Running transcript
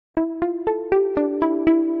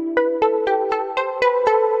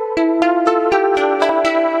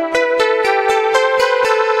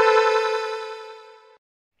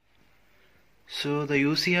So the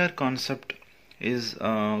UCR concept is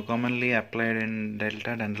commonly applied in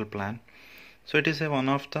Delta dental plan. So it is one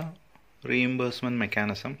of the reimbursement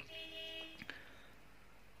mechanism.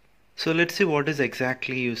 So let's see what is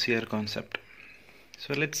exactly UCR concept.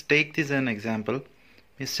 So let's take this as an example.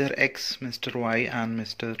 Mr. X, Mr. Y and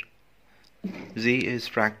Mr. Z is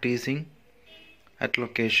practicing at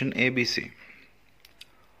location ABC.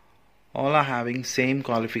 All are having same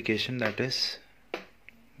qualification, that is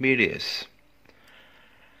BDS,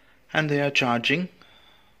 and they are charging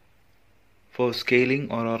for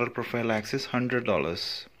scaling or oral profile access $100.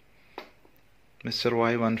 Mr.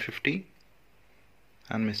 Y $150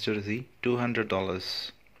 and Mr. Z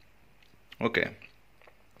 $200. Okay.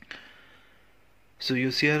 So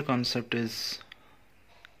UCR concept is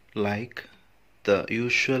like the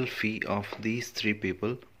usual fee of these three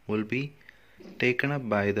people will be taken up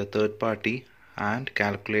by the third party and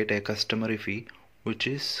calculate a customary fee which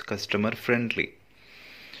is customer friendly.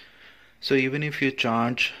 So even if you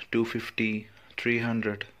charge 250,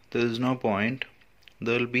 300, there is no point.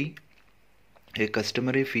 There will be a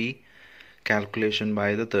customary fee calculation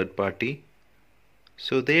by the third party.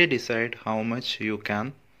 So they decide how much you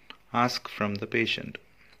can ask from the patient.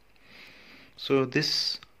 So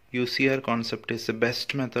this UCR concept is the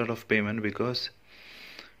best method of payment because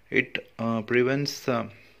it prevents the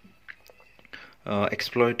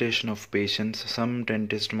exploitation of patients. Some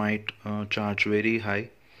dentists might charge very high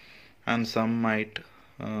and some might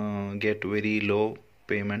get very low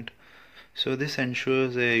payment. So this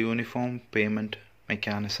ensures a uniform payment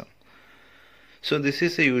mechanism. So this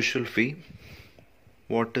is a usual fee.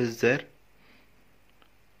 What is their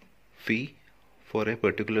fee for a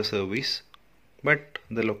particular service? But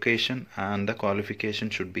the location and the qualification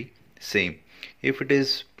should be same. If it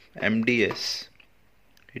is MDS,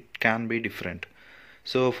 it can be different.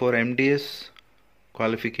 So for MDS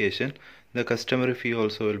qualification, the customary fee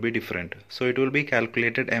also will be different. So it will be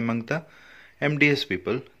calculated among the MDS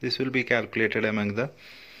people. This will be calculated among the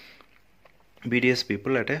BDS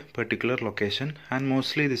people at a particular location, and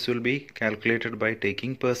mostly this will be calculated by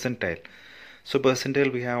taking percentile. So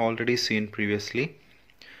percentile we have already seen previously.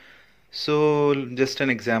 So just an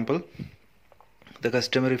example, the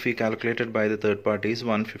customary fee calculated by the third party is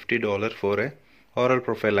 $150 for a oral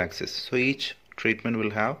profile access. So each treatment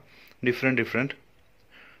will have different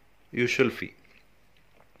usual fee.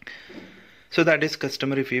 So that is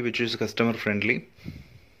customary fee, which is customer friendly.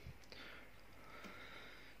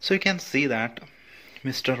 So you can see that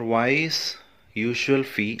Mr. Y's usual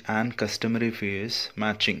fee and customary fee is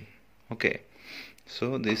matching. Okay,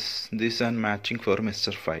 so this and matching for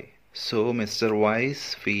Mr. Phi. So Mr.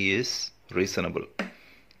 Y's fee is reasonable.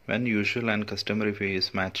 When usual and customary fee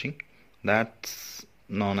is matching, that's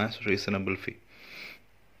known as reasonable fee.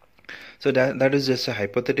 So that is just a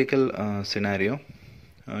hypothetical scenario.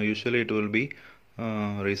 Usually it will be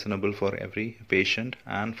reasonable for every patient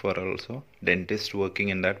and for also dentist working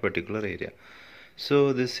in that particular area.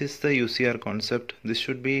 So this is the UCR concept. This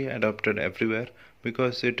should be adopted everywhere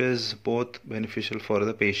because it is both beneficial for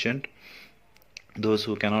the patient, those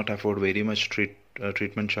who cannot afford very much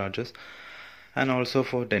treatment charges, and also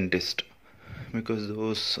for dentist, because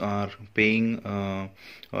those are paying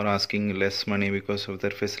or asking less money because of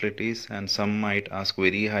their facilities, and some might ask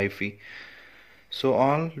very high fee. So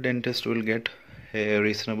all dentists will get a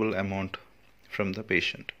reasonable amount from the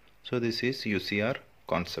patient. So this is UCR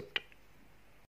concept.